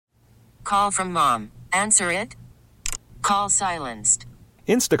call from mom. Answer it. Call silenced.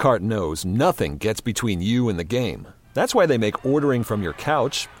 Instacart knows nothing gets between you and the game. That's why they make ordering from your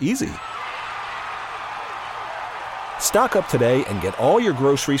couch easy. Stock up today and get all your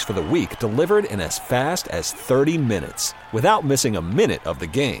groceries for the week delivered in as fast as 30 minutes without missing a minute of the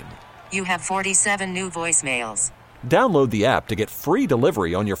game. You have 47 new voicemails. Download the app to get free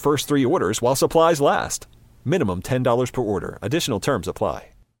delivery on your first 3 orders while supplies last. Minimum $10 per order. Additional terms apply.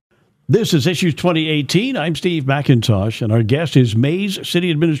 This is Issues 2018. I'm Steve McIntosh, and our guest is Maize City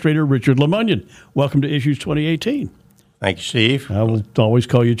Administrator Richard Lamunyon. Welcome to Issues 2018. Thank you, Steve. I will always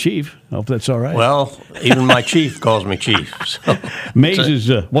call you Chief. I hope that's all right. Well, even my chief calls me Chief. So. Maize is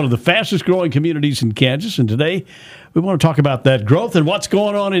one of the fastest growing communities in Kansas, and today we want to talk about that growth and what's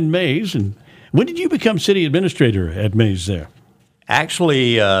going on in Maize. And when did you become City Administrator at Maize there?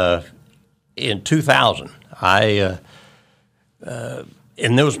 Actually, in 2000.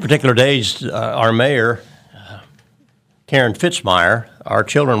 In those particular days, our mayor, Karen Fitzmeyer, our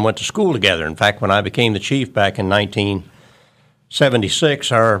children went to school together. In fact, when I became the chief back in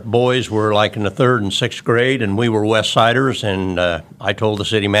 1976, our boys were like in the 3rd and 6th grade, and we were West Siders. And I told the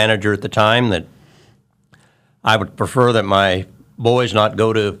city manager at the time that I would prefer that my boys not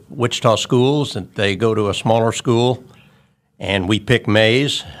go to Wichita schools, that they go to a smaller school. And we picked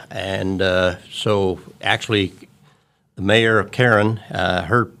Maize. And so actually, the mayor, Karen,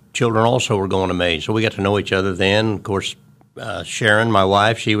 her children also were going to Maize. So we got to know each other then. Of course, Sharon, my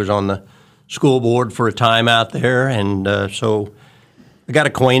wife, she was on the school board for a time out there. And so I got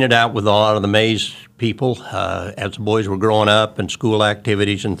acquainted out with a lot of the Maize people as the boys were growing up and school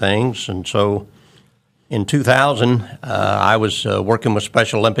activities and things. And so in 2000, I was working with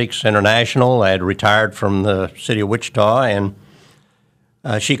Special Olympics International. I had retired from the city of Wichita, and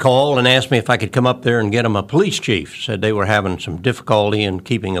she called and asked me if I could come up there and get them a police chief. Said they were having some difficulty in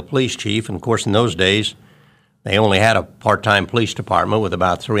keeping a police chief. And, of course, in those days, they only had a part-time police department with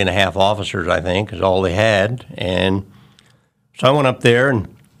about 3.5 officers, I think, is all they had. And so I went up there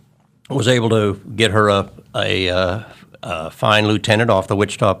and was able to get her a fine lieutenant off the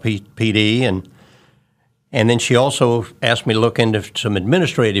Wichita PD. And then she also asked me to look into some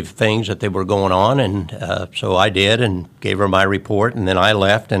administrative things that they were going on, and so I did and gave her my report, and then I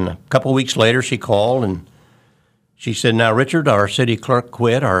left. And a couple of weeks later, she called, and she said, "Now, Richard, our city clerk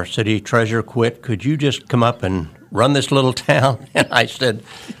quit, our city treasurer quit. Could you just come up and run this little town?" And I said,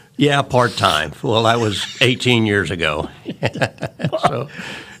 "Yeah, part-time." Well, that was 18 years ago. So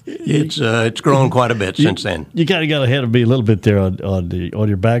it's grown quite a bit since then. You kind of got ahead of me a little bit there on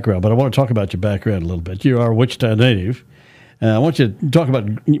your background, but I want to talk about your background a little bit. You are a Wichita native. I want you to talk about,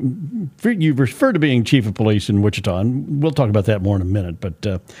 you refer to being chief of police in Wichita, and we'll talk about that more in a minute, but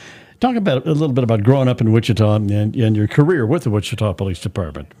talk about a little bit about growing up in Wichita and your career with the Wichita Police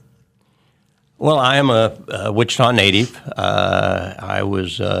Department. Well, I am a Wichita native. I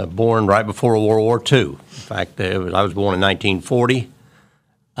was born right before World War II. In fact, I was born in 1940.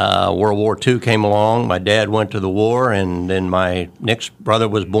 World War II came along. My dad went to the war, and then my next brother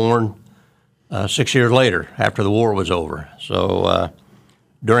was born 6 years later after the war was over. So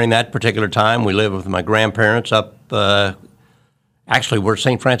during that particular time, we lived with my grandparents up actually where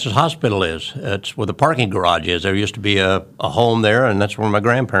St. Francis Hospital is. It's where the parking garage is. There used to be a home there, and that's where my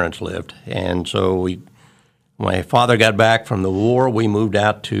grandparents lived. And so my father got back from the war. We moved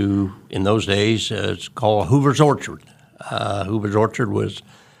out to, in those days, it's called Hoover's Orchard. Hoover's Orchard was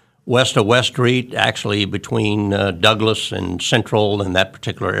west of West Street, actually between Douglas and Central in that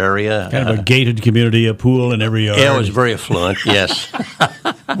particular area. Kind of a gated community, a pool in every yard. Yeah, it was very affluent, yes.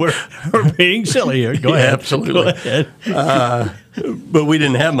 We're being silly here. Go ahead. Absolutely. Go ahead. But we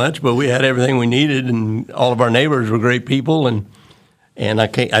didn't have much, but we had everything we needed, and all of our neighbors were great people. And I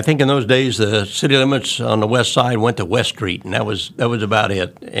think in those days the city limits on the west side went to West Street, and that was about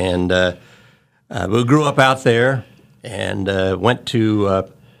it. And we grew up out there and went to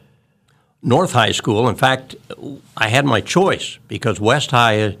North High School. In fact, I had my choice because West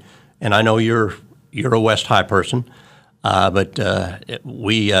High, and I know you're a West High person, but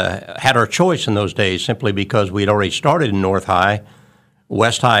we had our choice in those days simply because we'd already started in North High.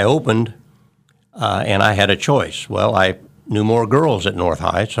 West High opened, and I had a choice. Well, I knew more girls at North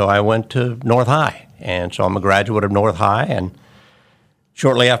High, so I went to North High. And so I'm a graduate of North High, and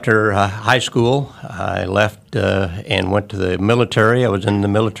shortly after high school, I left and went to the military. I was in the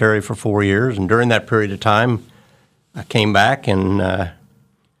military for 4 years, and during that period of time, I came back and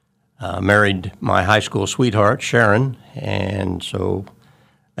married my high school sweetheart, Sharon, and so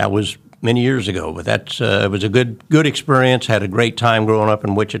that was many years ago. But it was a good experience. Had a great time growing up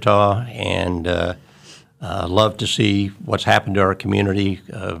in Wichita, and Love to see what's happened to our community.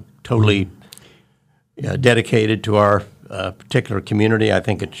 Totally dedicated to our particular community. I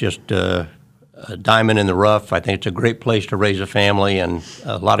think it's just a diamond in the rough. I think it's a great place to raise a family, and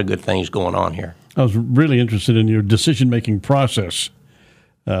a lot of good things going on here. I was really interested in your decision-making process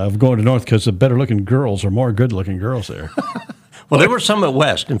of going to North because the better-looking girls are more good-looking girls there. Well, there were some at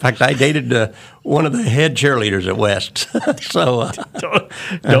West. In fact, I dated one of the head cheerleaders at West. So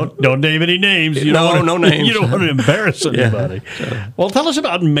don't name any names. No names. You don't want to embarrass anybody. Yeah. Well, tell us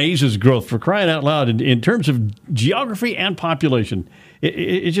about Maize's growth, for crying out loud. In terms of geography and population,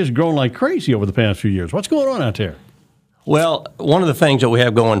 it's just grown like crazy over the past few years. What's going on out there? Well, one of the things that we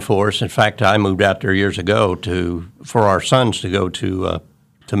have going for us, in fact, I moved out there years ago for our sons to go to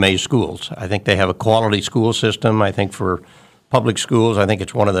Maize schools. I think they have a quality school system. I think for public schools, I think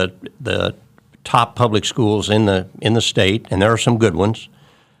it's one of the top public schools in the state, and there are some good ones.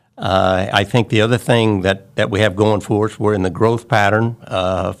 I think the other thing that we have going for us, we're in the growth pattern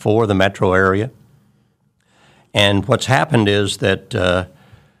for the metro area. And what's happened is that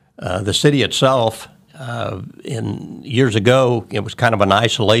the city itself, years ago, it was kind of an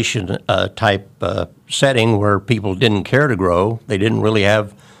isolation type setting where people didn't care to grow. They didn't really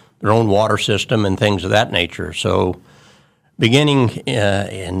have their own water system and things of that nature. So beginning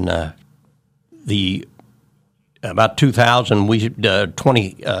in about 2000,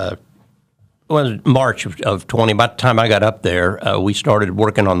 March of 20. By the time I got up there, we started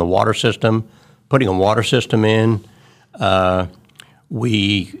working on the water system, putting a water system in.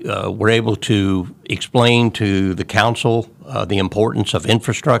 We were able to explain to the council the importance of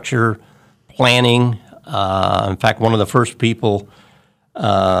infrastructure, planning. In fact, one of the first people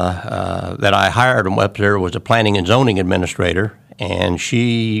that I hired up there was a planning and zoning administrator, and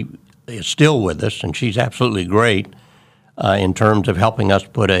she is still with us, and she's absolutely great in terms of helping us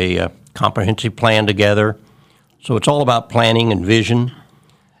put a comprehensive plan together. So it's all about planning and vision.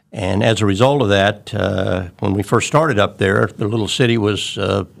 And as a result of that, when we first started up there, the little city was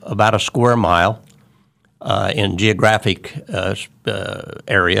about a square mile in geographic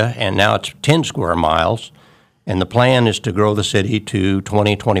area, and now it's 10 square miles. And the plan is to grow the city to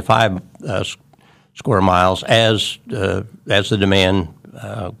 20, 25 square miles as the demand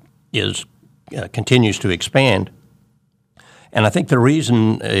continues to expand. And I think the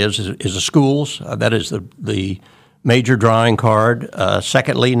reason is the schools. That is the major drawing card.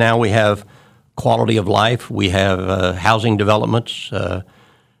 Secondly, now we have quality of life. We have housing developments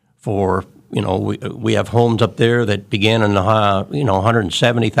for, we have homes up there that begin in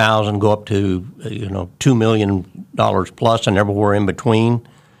 $170,000, go up to $2 million plus, and everywhere in between.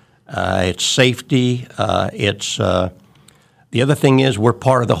 It's safety. It's the other thing is we're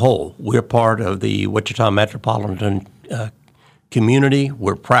part of the whole. We're part of the Wichita metropolitan community.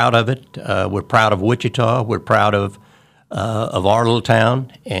 We're proud of it. We're proud of Wichita. We're proud of our little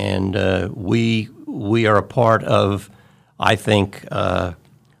town, and we are a part of, I think,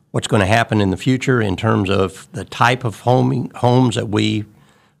 what's going to happen in the future in terms of the type of homes that we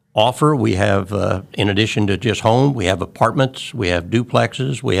offer. We have, in addition to just home, we have apartments, we have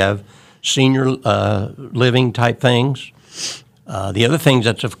duplexes, we have senior living type things. The other things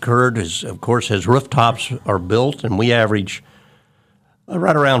that's occurred is, of course, as rooftops are built, and we average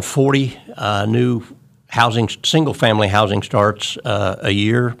right around 40 new single-family housing starts a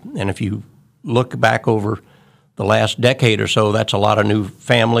year. And if you look back over the last decade or so, that's a lot of new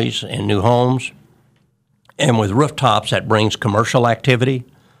families and new homes. And with rooftops, that brings commercial activity.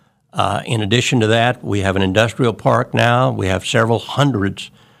 In addition to that, we have an industrial park now. We have several hundreds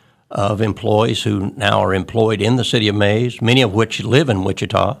of employees who now are employed in the city of Maize, many of which live in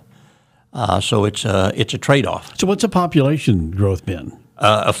Wichita. So it's a trade-off. So what's the population growth been?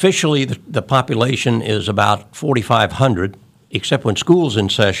 Officially, the population is about 4,500, except when school's in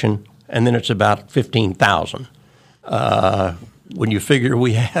session, and then it's about 15,000. When you figure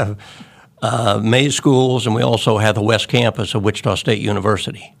we have Maize schools, and we also have the West Campus of Wichita State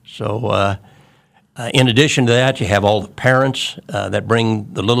University. So in addition to that, you have all the parents that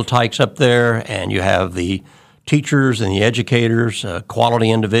bring the little tykes up there, and you have the teachers and the educators,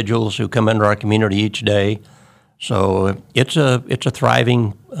 quality individuals who come into our community each day. So it's a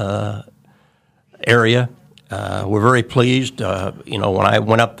thriving area. We're very pleased. When I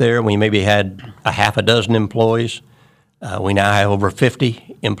went up there, we maybe had a half a dozen employees. We now have over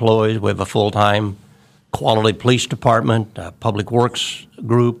 50 employees. We have a full-time quality police department, public works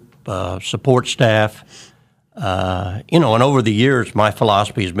group, support staff. And over the years, my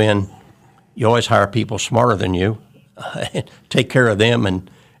philosophy has been you always hire people smarter than you, take care of them,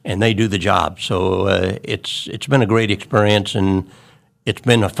 and they do the job. So it's been a great experience, and it's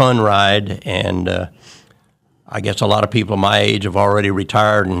been a fun ride. And I guess a lot of people my age have already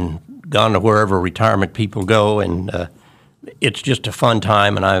retired and gone to wherever retirement people go, and it's just a fun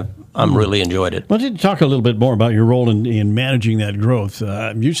time, and I'm really enjoyed it. Well, talk a little bit more about your role in managing that growth.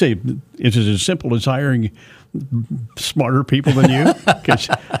 You say it's as simple as hiring smarter people than you? Because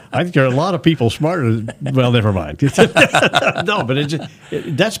I think there are a lot of people smarter. Well, never mind. No, but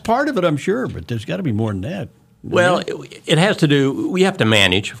that's part of it, I'm sure. But there's got to be more than that. Well, it has to do. We have to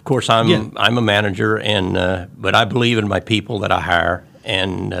manage. Of course, I'm a manager, but I believe in my people that I hire,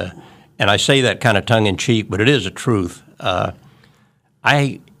 and I say that kind of tongue in cheek, but it is a truth.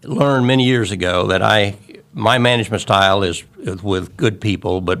 I learned many years ago that my management style is with good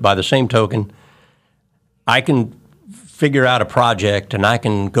people, but by the same token, I can figure out a project and I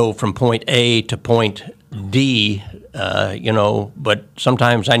can go from point A to point D, but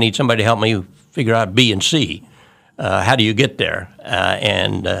sometimes I need somebody to help me figure out B and C. How do you get there?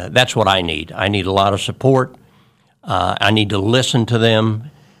 And that's what I need. I need a lot of support. I need to listen to them.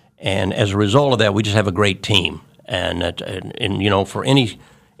 And as a result of that, we just have a great team. And for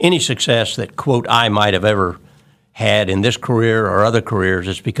any success that, quote, I might have ever had in this career or other careers,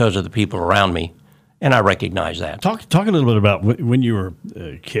 it's because of the people around me. And I recognize that. Talk a little bit about when you were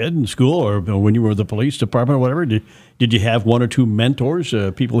a kid in school, or when you were the police department or whatever. Did you have one or two mentors,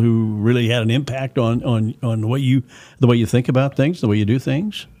 people who really had an impact on the way you think about things, the way you do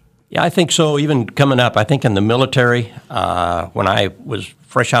things? Yeah, I think so. Even coming up, I think in the military, when I was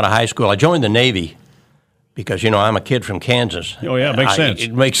fresh out of high school, I joined the Navy because I'm a kid from Kansas. Oh yeah, it makes sense.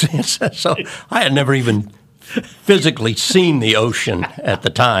 It makes sense. So I had never even physically seen the ocean at the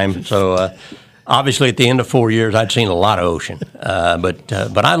time. So. Obviously, at the end of 4 years, I'd seen a lot of ocean. But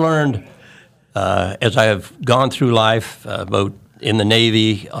I learned as I have gone through life, both in the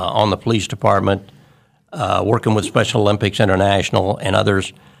Navy, on the police department, working with Special Olympics International and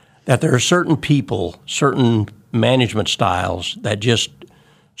others, that there are certain people, certain management styles that just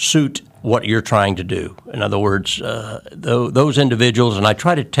suit what you're trying to do. In other words, those individuals, and I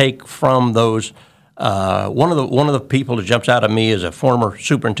try to take from those. One of the people that jumps out at me is a former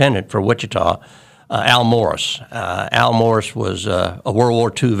superintendent for Wichita, Al Morris. Al Morris was a World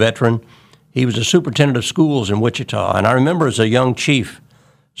War II veteran. He was a superintendent of schools in Wichita, and I remember as a young chief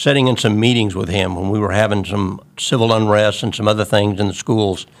sitting in some meetings with him when we were having some civil unrest and some other things in the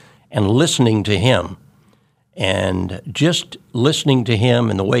schools, and listening to him, and just listening to him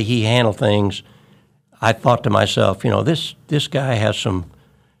and the way he handled things. I thought to myself, this guy has some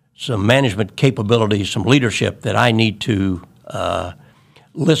management capabilities, some leadership that I need to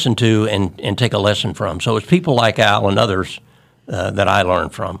listen to and take a lesson from. So it's people like Al and others that I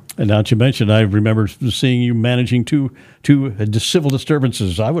learned from. And now that you mentioned, I remember seeing you managing two civil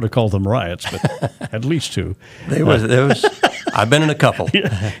disturbances. I would have called them riots, but at least two. There was. I've been in a couple.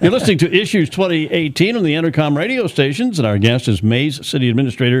 You're listening to Issues 2018 on the Intercom radio stations, and our guest is Maize City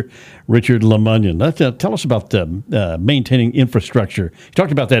Administrator Richard Lamunyon. Tell us about maintaining infrastructure. You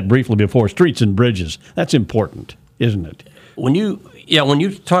talked about that briefly before, streets and bridges. That's important, isn't it? When you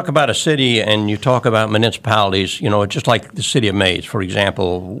talk about a city and you talk about municipalities, just like the city of Maize, for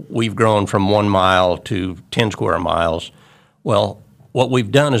example, we've grown from 1 mile to 10 square miles. Well, what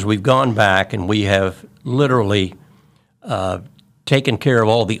we've done is we've gone back and we have literally taken care of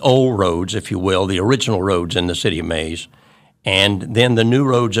all the old roads, if you will, the original roads in the city of Maize, and then the new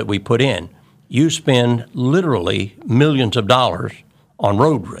roads that we put in. You spend literally millions of dollars on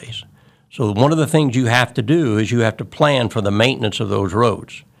roadways. So one of the things you have to do is you have to plan for the maintenance of those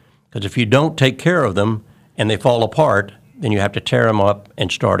roads. Because if you don't take care of them and they fall apart, then you have to tear them up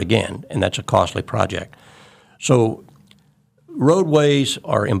and start again, and that's a costly project. So roadways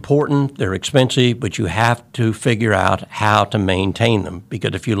are important, they're expensive, but you have to figure out how to maintain them.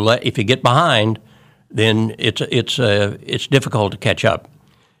 Because if you get behind, then it's difficult to catch up.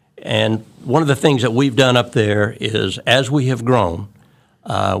 And one of the things that we've done up there is, as we have grown,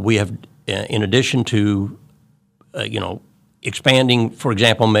 we have, in addition to, expanding, for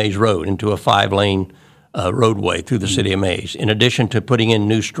example, Maize Road into a 5-lane roadway through the city of Maize, in addition to putting in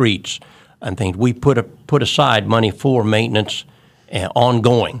new streets and things, we put aside money for maintenance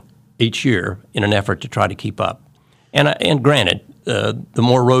ongoing each year in an effort to try to keep up. And granted, the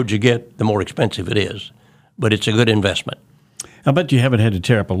more roads you get, the more expensive it is, but it's a good investment. I bet you haven't had to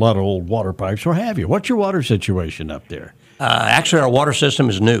tear up a lot of old water pipes, or have you? What's your water situation up there? Actually, our water system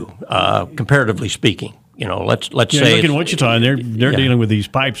is new, comparatively speaking. Let's say look in Wichita, and they're dealing with these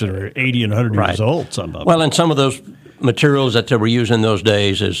pipes that are 80 and 100 years old. Some of them. Well, and some of those materials that they were using in those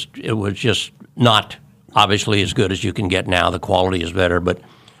days it was just not obviously as good as you can get now. The quality is better, but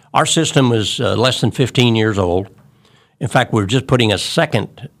our system is less than 15 years old. In fact, we're just putting a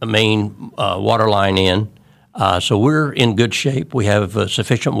second main water line in So we're in good shape. We have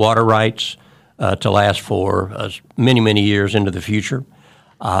sufficient water rights to last for many, many years into the future.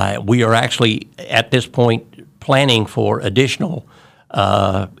 We are actually, at this point, planning for additional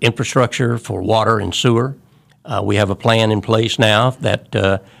infrastructure for water and sewer. We have a plan in place now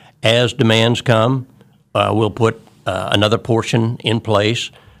that as demands come, we'll put another portion in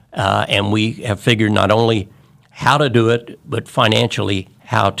place. And we have figured not only how to do it, but financially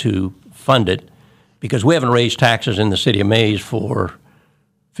how to fund it, because we haven't raised taxes in the city of Maize for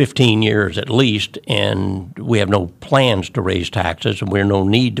 15 years at least, and we have no plans to raise taxes, and we have no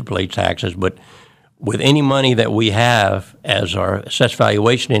need to pay taxes. But with any money that we have, as our assessed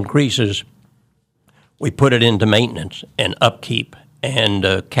valuation increases, we put it into maintenance and upkeep and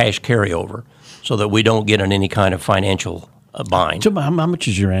cash carryover so that we don't get in any kind of financial bind. So how much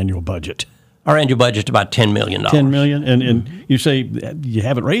is your annual budget? Our annual budget's about $10 million. $10 million, and you say you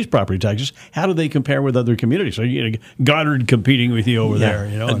haven't raised property taxes. How do they compare with other communities? So Goddard competing with you over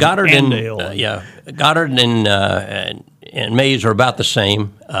there, Goddard Goddard and Maize are about the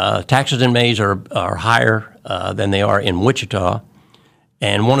same. Taxes in Maize are higher than they are in Wichita,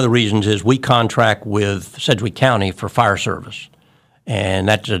 and one of the reasons is we contract with Sedgwick County for fire service, and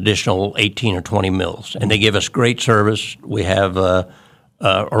that's an additional 18 or 20 mills, and they give us great service. We have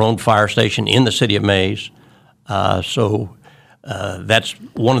our own fire station in the city of Maize. So that's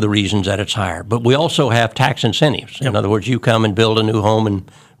one of the reasons that it's higher. But we also have tax incentives. In other words, you come and build a new home in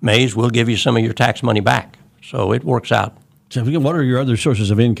Maize, we'll give you some of your tax money back. So it works out. So what are your other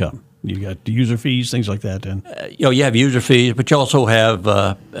sources of income? You got the user fees, things like that. And you have user fees, but you also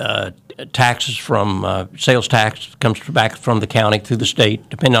have taxes from sales tax comes back from the county through the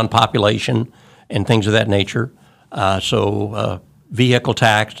state, depending on population and things of that nature. Vehicle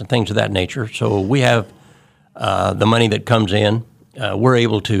tax and things of that nature. So we have the money that comes in. We're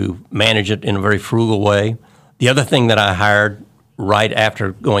able to manage it in a very frugal way. The other thing that I hired right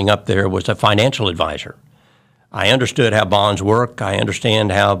after going up there was a financial advisor. I understood how bonds work. I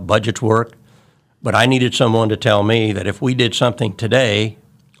understand how budgets work. But I needed someone to tell me that if we did something today,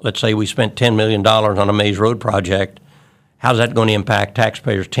 let's say we spent $10 million on a Maize Road project, how's that going to impact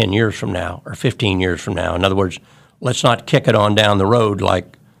taxpayers 10 years from now or 15 years from now? In other words, let's not kick it on down the road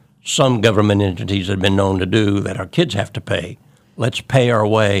like some government entities have been known to do that our kids have to pay. Let's pay our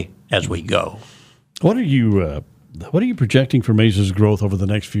way as we go. What are you projecting for Maize's growth over the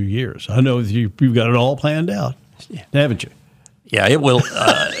next few years? I know you've got it all planned out, haven't you? Yeah, it will.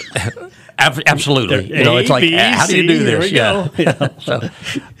 Absolutely. It's like, how do you do this? Yeah. So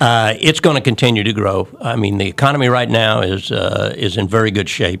it's going to continue to grow. I mean, the economy right now is in very good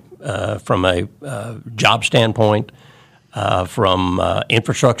shape from a job standpoint, from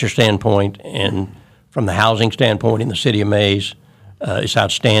infrastructure standpoint, and from the housing standpoint in the city of Maize. It's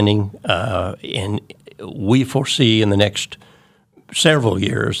outstanding, and we foresee in the next several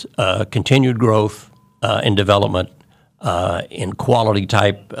years continued growth and development in quality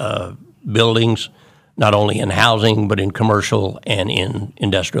type buildings, not only in housing, but in commercial and in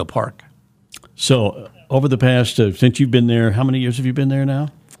industrial park. So over the past, since you've been there, how many years have you been there now?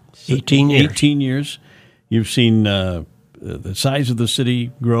 18 years. 18 years. You've seen the size of the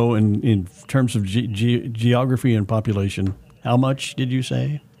city grow in terms of geography and population. How much did you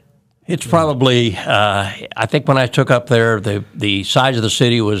say? It's probably, I think when I took up there, the size of the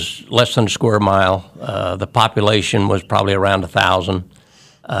city was less than a square mile. The population was probably around 1,000.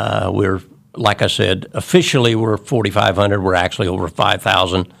 We're, like I said, officially we're 4,500. We're actually over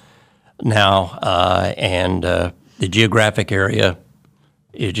 5,000 now, and the geographic area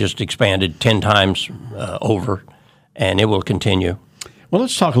is just expanded 10 times over, and it will continue. Well,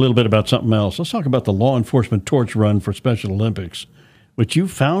 let's talk a little bit about something else. Let's talk about the Law Enforcement Torch Run for Special Olympics, which you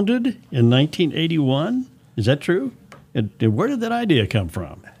founded in 1981. Is that true? And where did that idea come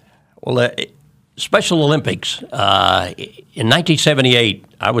from? Well, Special Olympics, in 1978,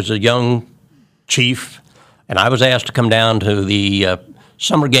 I was a young chief, and I was asked to come down to the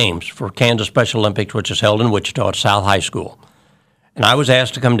Summer Games for Kansas Special Olympics, which is held in Wichita at South High School. And I was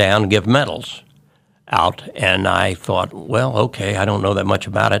asked to come down and give medals out, and I thought, well, okay, I don't know that much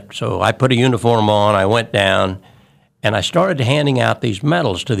about it. So I put a uniform on, I went down, and I started handing out these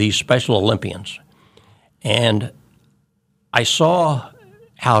medals to these Special Olympians. And I saw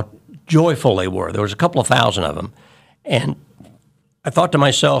how joyful they were. There was a couple of thousand of them. And I thought to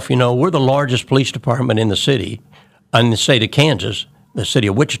myself, we're the largest police department in the city, in the state of Kansas, the city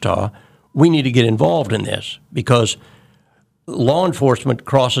of Wichita. We need to get involved in this because law enforcement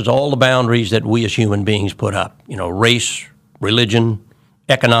crosses all the boundaries that we as human beings put up. Race, religion,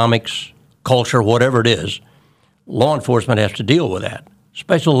 economics, culture, whatever it is. Law enforcement has to deal with that.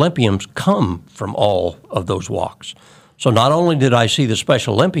 Special Olympians come from all of those walks. So not only did I see the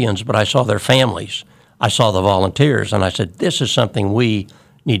Special Olympians, but I saw their families. I saw the volunteers, and I said, this is something we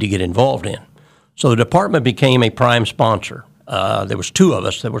need to get involved in. So the department became a prime sponsor. There was two of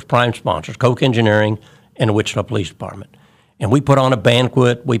us that were prime sponsors, Koch Engineering and the Wichita Police Department. And we put on a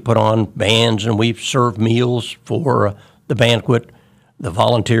banquet, we put on bands, and we served meals for the banquet. The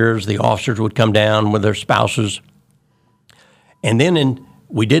volunteers, the officers would come down with their spouses. And then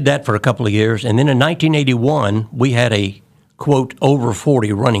we did that for a couple of years. And then in 1981, we had a, quote, over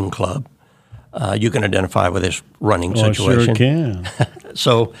 40 running club. You can identify with this running situation. I sure can.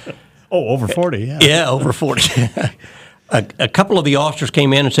 So, over 40, yeah. Yeah, over 40. A couple of the officers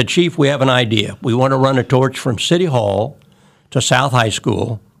came in and said, Chief, we have an idea. We want to run a torch from City Hall to South High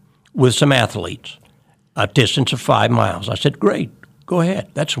School with some athletes, a distance of 5 miles. I said, great, go ahead.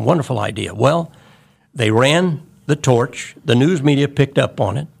 That's a wonderful idea. Well, they ran the torch. The news media picked up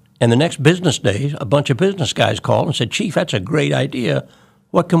on it. And the next business day, a bunch of business guys called and said, Chief, that's a great idea.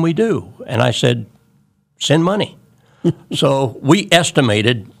 What can we do? And I said, send money. So we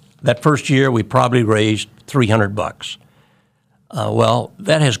estimated that first year we probably raised $300. Well,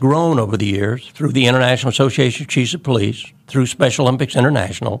 that has grown over the years through the International Association of Chiefs of Police, through Special Olympics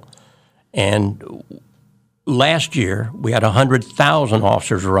International, and last year we had 100,000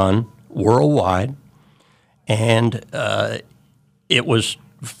 officers run worldwide, and it was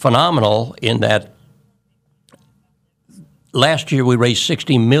phenomenal in that last year we raised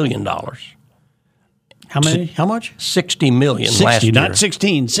 $60 million. How many? How much? $60 million 60, last year. not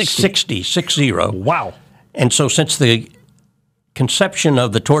 16, 60. 60. Wow. And so since the conception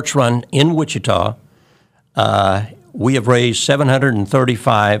of the torch run in Wichita, we have raised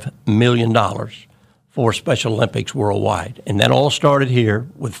 $735 million for Special Olympics worldwide. And that all started here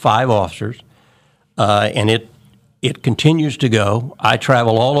with 5 officers, and it continues to go. I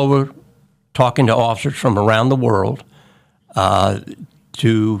travel all over talking to officers from around the world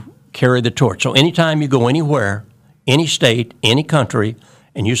to carry the torch. So anytime you go anywhere, any state, any country,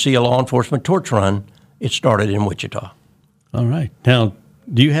 and you see a law enforcement torch run, it started in Wichita. All right. Now,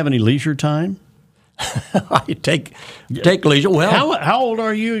 do you have any leisure time? I take leisure. Well, how old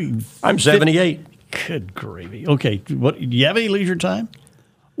are you? I'm 78. Good gravy. Okay. What? Do you have any leisure time?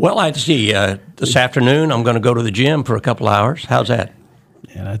 Well, I see. This afternoon, I'm going to go to the gym for a couple hours. How's that?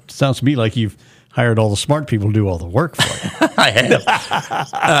 Yeah, that sounds to me like you've hired all the smart people to do all the work for you. I have.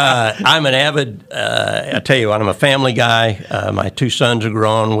 I'm an avid, I tell you what, I'm a family guy. My 2 sons are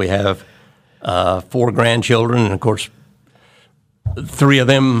grown. We have 4 grandchildren, and of course, 3 of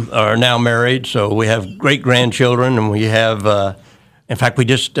them are now married, so we have great-grandchildren, and we have, in fact, we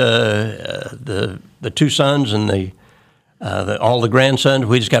just, the 2 sons and all the grandsons,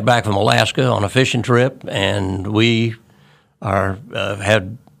 we just got back from Alaska on a fishing trip, and we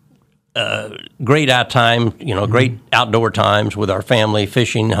had great great outdoor times with our family,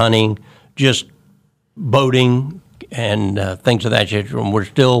 fishing, hunting, just boating, and things of that nature. And we're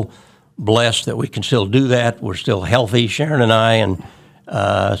still blessed that we can still do that. We're still healthy, Sharon and I, and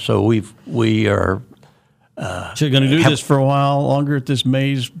so we are. So you're going to do this for a while longer at this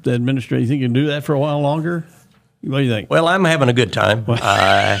Maize administration? You think you can do that for a while longer? What do you think? Well, I'm having a good time.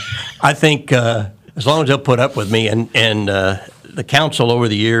 I think as long as they'll put up with me, and the council over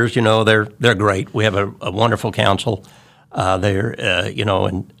the years, they're great. We have a wonderful council.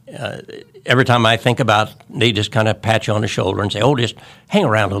 Every time I think about, they just kind of pat you on the shoulder and say, "Oh, just hang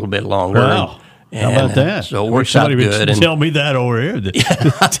around a little bit longer." Wow. How about that? So it works out good. And tell me that over here.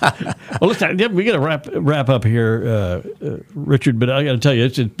 Well, listen, we got to wrap up here, Richard. But I got to tell you,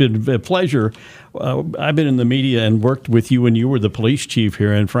 it's been a pleasure. I've been in the media and worked with you when you were the police chief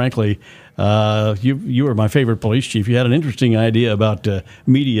here, and frankly, you were my favorite police chief. You had an interesting idea about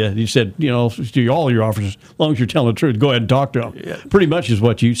media. You said, to all your officers, as long as you're telling the truth, go ahead and talk to them. Yeah. Pretty much is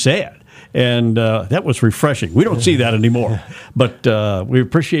what you said. And that was refreshing. We don't see that anymore. But we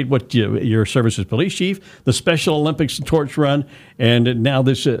appreciate what your service as police chief, the Special Olympics torch run, and now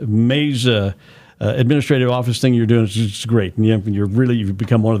this Maize administrative office thing you're doing is great. And you've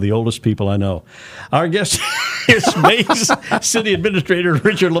become one of the oldest people I know. Our guest is Maize City Administrator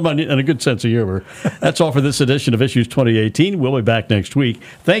Richard Lamunyon, and a good sense of humor. That's all for this edition of Issues 2018. We'll be back next week.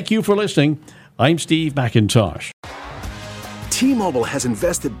 Thank you for listening. I'm Steve McIntosh. T-Mobile has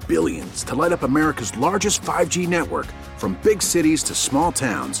invested billions to light up America's largest 5G network, from big cities to small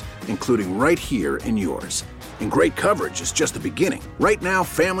towns, including right here in yours. And great coverage is just the beginning. Right now,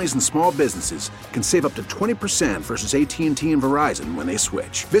 families and small businesses can save up to 20% versus AT&T and Verizon when they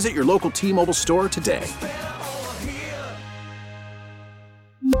switch. Visit your local T-Mobile store today.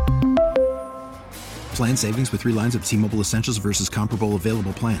 Plan savings with 3 lines of T-Mobile Essentials versus comparable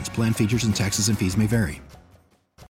available plans. Plan features and taxes and fees may vary.